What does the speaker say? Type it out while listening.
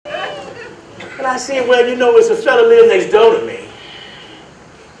And I said, well, you know, it's a fella live next door to me.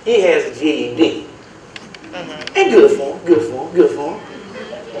 He has a GED. And good for him, good for him, good for him.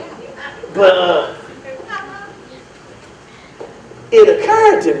 But it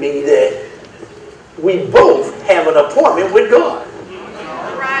occurred to me that we both have an appointment with God.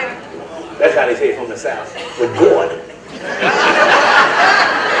 That's how they say it from the South, with God.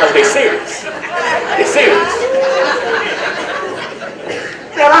 Because they're serious. They're serious.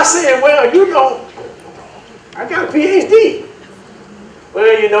 And I said, well, you know, I got a PhD.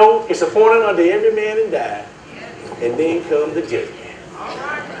 Well, you know, it's appointed unto every man and die. And then comes the judgment.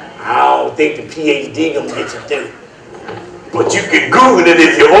 I don't think the PhD gonna get you through. But you can Google it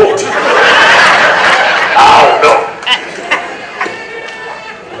if you want to. I don't know.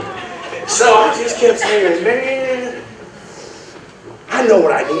 So I just kept saying, man, I know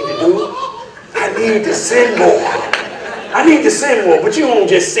what I need to do. I need to sin more. I need to sin more, but you don't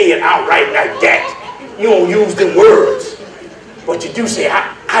just say it outright like that. You don't use the words. But you do say,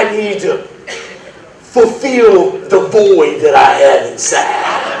 I need to fulfill the void that I have inside.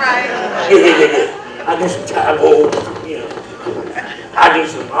 Yeah. I do some Tae, you know. I do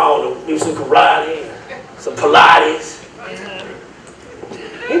some, I don't know, do some karate, some Pilates.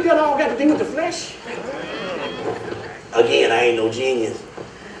 Ain't that all got to do with the flesh? Again, I ain't no genius.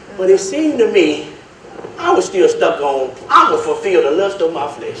 But it seemed to me, I was still stuck on, I'm going to fulfill the lust of my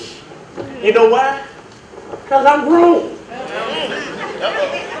flesh. You know why? Because I'm grown.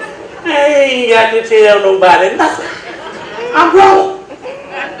 I ain't got to tell nobody nothing. I'm grown.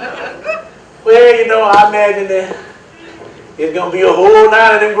 Well, you know, I imagine that it's going to be a whole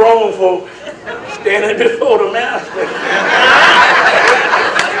lot of them grown folk standing before the master.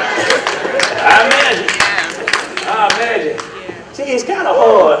 I imagine. See, it's kind of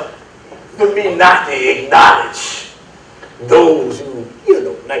hard for me not to acknowledge those who, you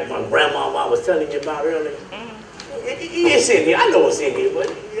know, like my grandma I was telling you about earlier. It's in here. I know it's in here, but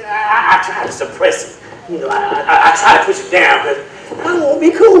I try to suppress it. You know, I try to push it down because I don't want to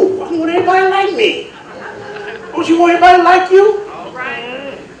be cool. I want everybody like me. Don't you want everybody like you? All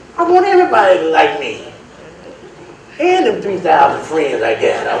right. I want everybody to like me. And them 3,000 friends I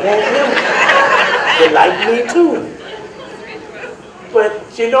got. I want them to like me too.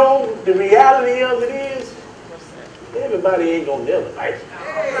 But you know, the reality of it is, everybody ain't gonna never like you.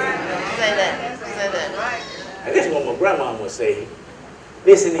 Say that. Say that. Right. And this is what my grandma would say.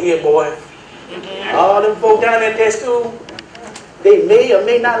 Listen here, boy. All them folk down at that school, they may or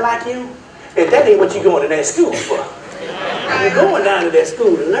may not like you. And that ain't what you're going to that school for. You're going down to that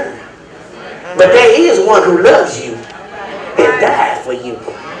school to learn. But there is one who loves you and died for you.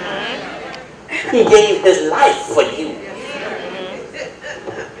 He gave his life for you.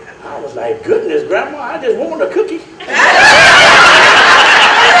 I was like, goodness, Grandma, I just wanted a cookie.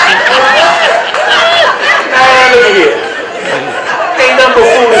 Now, look at here. Ain't nothing but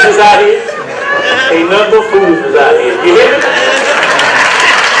foolishness out here. Ain't nothing but foolishness out here. You hear me?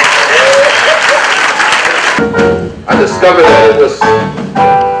 I discovered that it was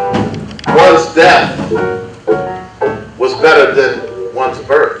one's death was better than one's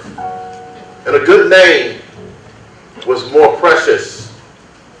birth. And a good name was more precious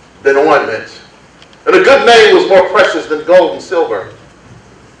than ointment. And a good name was more precious than gold and silver.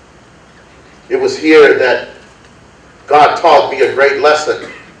 It was here that God taught me a great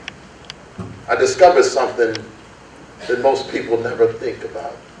lesson. I discovered something that most people never think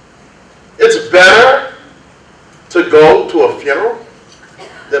about. It's better to go to a funeral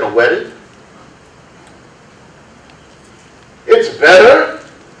than a wedding. It's better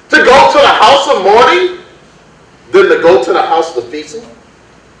to go to the house of mourning than to go to the house of feasting.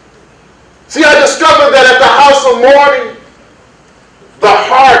 See, I discovered that at the house of mourning, the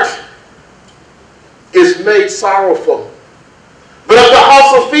heart is made sorrowful. But at the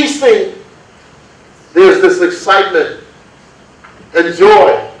house of feasting, there's this excitement and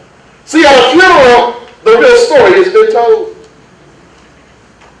joy. See, at a funeral, the real story has been told.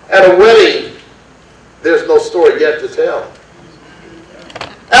 At a wedding, there's no story yet to tell.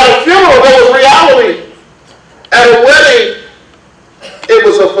 At a funeral, there was reality. At a wedding, it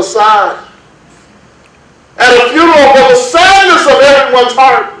was a facade. At a funeral, there was sadness of everyone's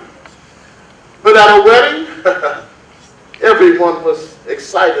heart. But at a wedding, everyone was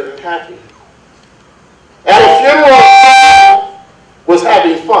excited and happy. At a funeral, was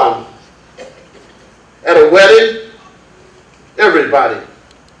having fun. At a wedding, everybody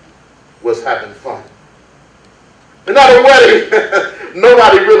was having fun. And at a wedding,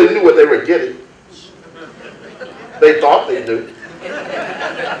 nobody really knew what they were getting. They thought they knew.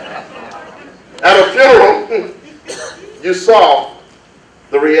 At a funeral, you saw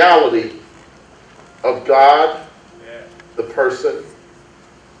the reality of God, the person,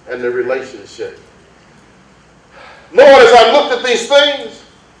 and the relationship. Lord, as I looked at these things,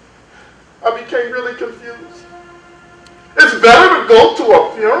 I became really confused. It's better to go to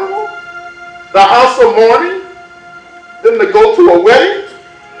a funeral, the house of mourning, than to go to a wedding?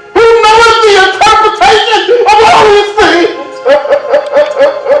 Who knows the interpretation of all these things?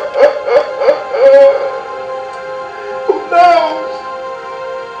 Who knows?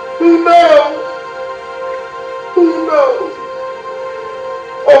 Who knows? Who knows?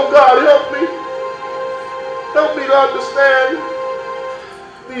 Oh God, help me. Help me to understand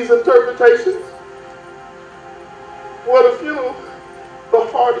these interpretations. For the funeral, the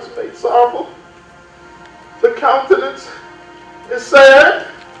heart is made sorrowful. The countenance is sad.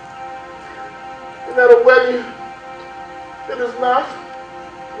 And at a wedding, it is not.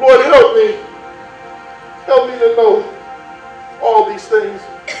 Lord, help me. Help me to know all these things.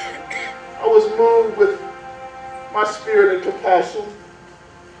 I was moved with my spirit and compassion.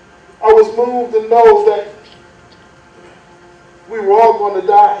 I was moved to know that we were all going to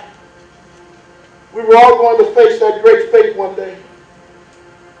die. We were all going to face that great fate one day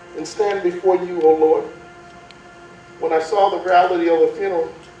and stand before you, O Lord. When I saw the reality of the funeral,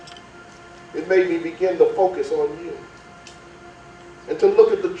 it made me begin to focus on you and to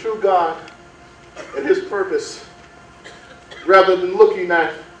look at the true God and his purpose rather than looking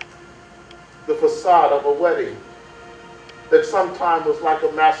at the facade of a wedding that sometimes was like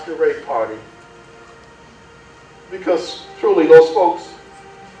a masquerade party. Because truly those folks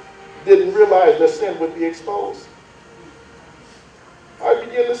didn't realize their sin would be exposed. I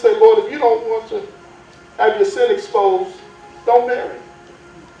began to say, Lord, if you don't want to have your sin exposed, don't marry.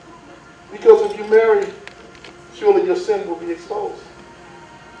 Because if you marry, surely your sin will be exposed.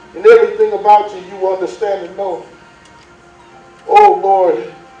 And everything about you, you will understand and know. Oh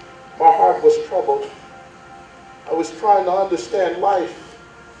Lord, my heart was troubled. I was trying to understand life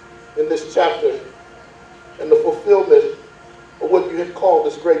in this chapter and the fulfillment of what you had called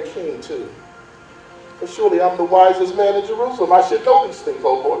this great king to. For surely I'm the wisest man in Jerusalem. I should know these things,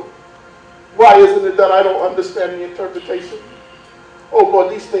 oh Lord. Why isn't it that I don't understand the interpretation? Oh Lord,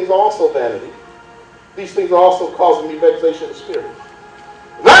 these things are also vanity. These things are also causing me vexation of spirit.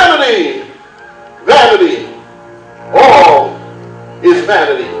 Vanity! Vanity! All is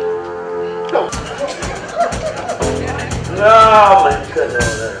vanity. No. Oh my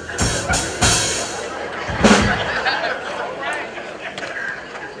goodness.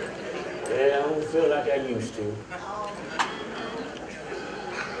 Yeah, I don't feel like I used to.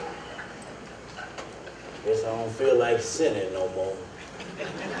 Guess I don't feel like sinning no more.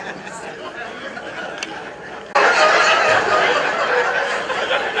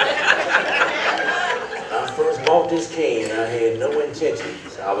 I first bought this cane. I had no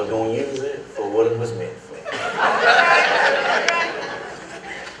intentions. I was going to use it for what it was meant for.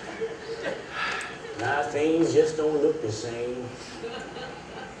 Now things just don't look the same.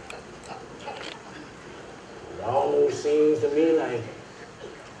 It almost seems to me like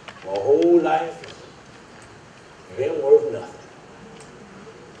my whole life has been worth nothing.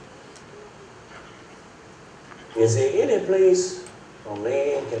 Is there any place a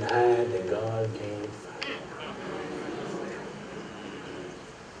man can hide that God can't find?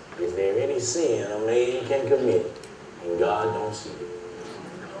 Is there any sin a man can commit and God don't see it?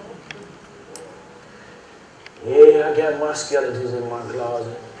 Yeah, I got my skeletons in my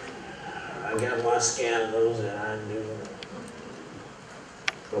closet. I got my scandals that I do.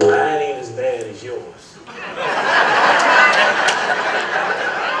 But mine ain't as bad as yours.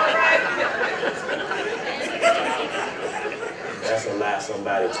 That's a lie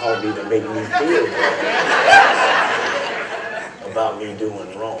somebody taught me to make me feel bad about me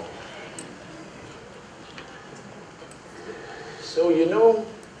doing wrong. So, you know,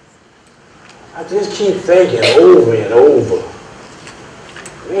 I just keep thinking over and over,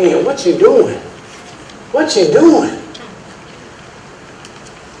 man, what you doing? What you doing?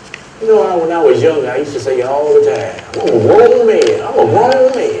 You know, when I was younger, I used to say all the time, I'm a grown man, I'm a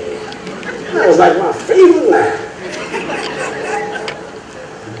grown man. That was like my favorite line.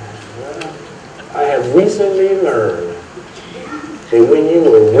 Well, I have recently learned that when you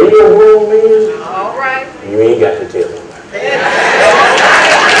a real grown man, all right, you ain't got to tell nobody.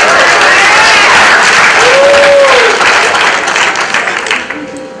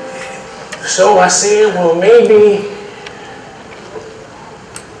 So I said, well, maybe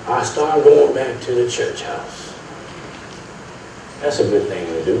I'll start going back to the church house. That's a good thing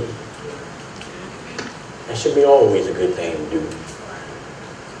to do. That should be always a good thing to do.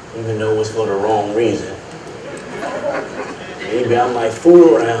 Even though it's for the wrong reason. Maybe I might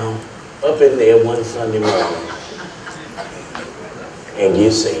fool around up in there one Sunday morning and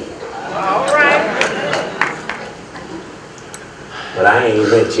get saved. All right. But I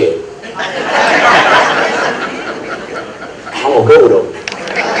ain't went yet. I'm gonna go though.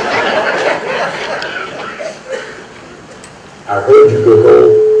 I heard you could go.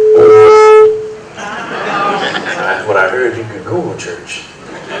 That's what I heard, you could go to church.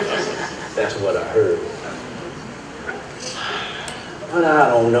 That's what I heard. But I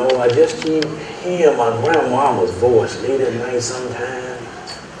don't know, I just keep hearing my grandmama's voice late at night sometime.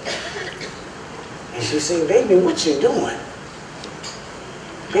 And she say, baby, what you doing?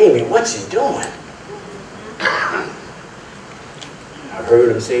 Baby, what you doing? I heard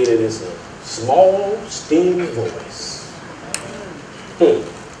him say that it's a small, steady voice. And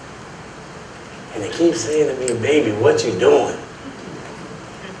they keep saying to me, baby, what you doing?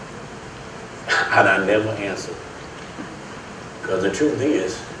 And I never answer. Because the truth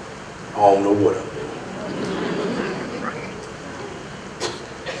is, I don't know what I'm doing.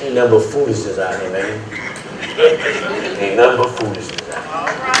 Ain't nothing but foolishness out here, man. Ain't nothing but foolishness out here.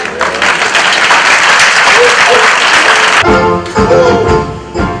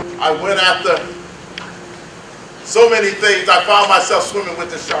 I went after so many things, I found myself swimming with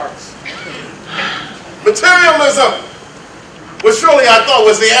the sharks. Materialism was surely, I thought,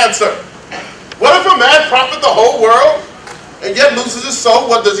 was the answer. What if a man profit the whole world and yet loses his soul?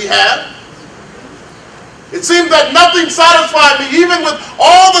 What does he have? It seemed that nothing satisfied me, even with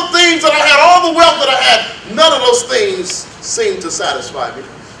all the things that I had, all the wealth that I had, none of those things seemed to satisfy me.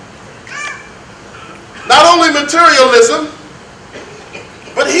 Not only materialism,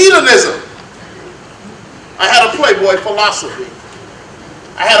 but hedonism. I had a playboy philosophy.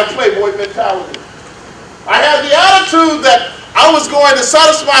 I had a playboy mentality. I had the attitude that I was going to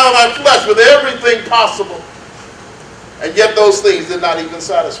satisfy my flesh with everything possible. And yet those things did not even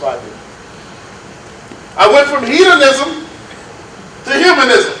satisfy me. I went from hedonism to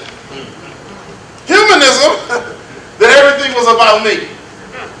humanism. Humanism, that everything was about me.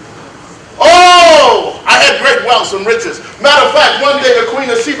 Oh, I had great wealth and riches. Matter of fact, one day the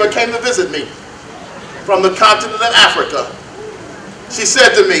Queen of Sheba came to visit me from the continent of Africa. She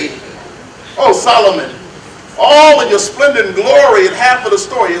said to me, oh, Solomon, all of your splendor and glory, and half of the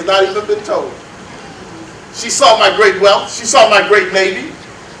story has not even been told. She saw my great wealth. She saw my great navy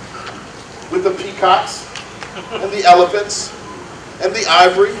with the peacocks and the elephants and the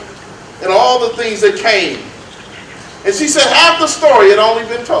ivory and all the things that came. And she said half the story had only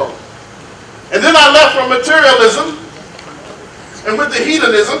been told. And then I left from materialism and with the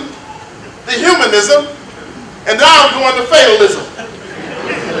hedonism, the humanism, and now I'm going to fatalism.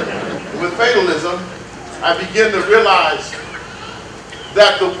 With fatalism, I begin to realize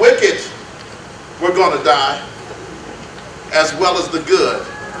that the wicked were going to die, as well as the good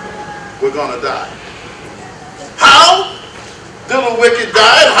were going to die. How do the wicked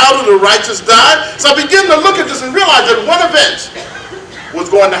die, and how do the righteous die? So I begin to look at this and realize that one event was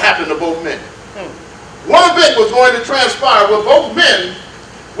going to happen to both men. One event was going to transpire where both men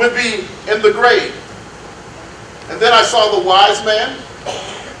would be in the grave. And then I saw the wise man,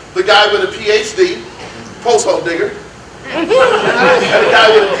 the guy with a PhD, post-hole digger, and the guy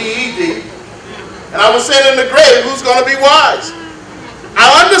with a PED. And I was saying in the grave, who's going to be wise?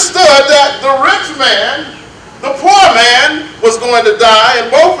 I understood that the rich man, the poor man was going to die, and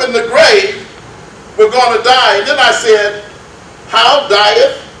both in the grave were going to die. And then I said, how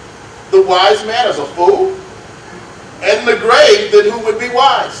dieth the wise man as a fool? And in the grave, then who would be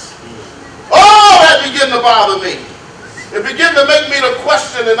wise? Oh, that began to bother me. It began to make me to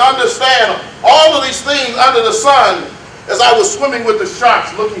question and understand all of these things under the sun as I was swimming with the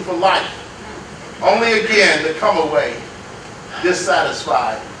sharks looking for life. Only again to come away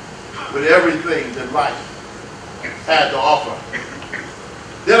dissatisfied with everything that life had to offer.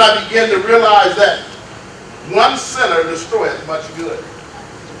 Then I began to realize that one sinner destroyeth much good.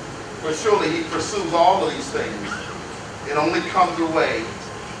 For surely he pursues all of these things and only comes away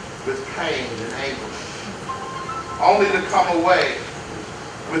with pain and anguish. Only to come away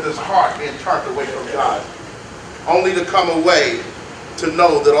with his heart being turned away from God. Only to come away to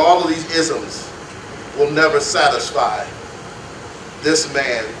know that all of these isms will never satisfy this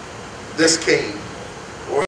man, this king,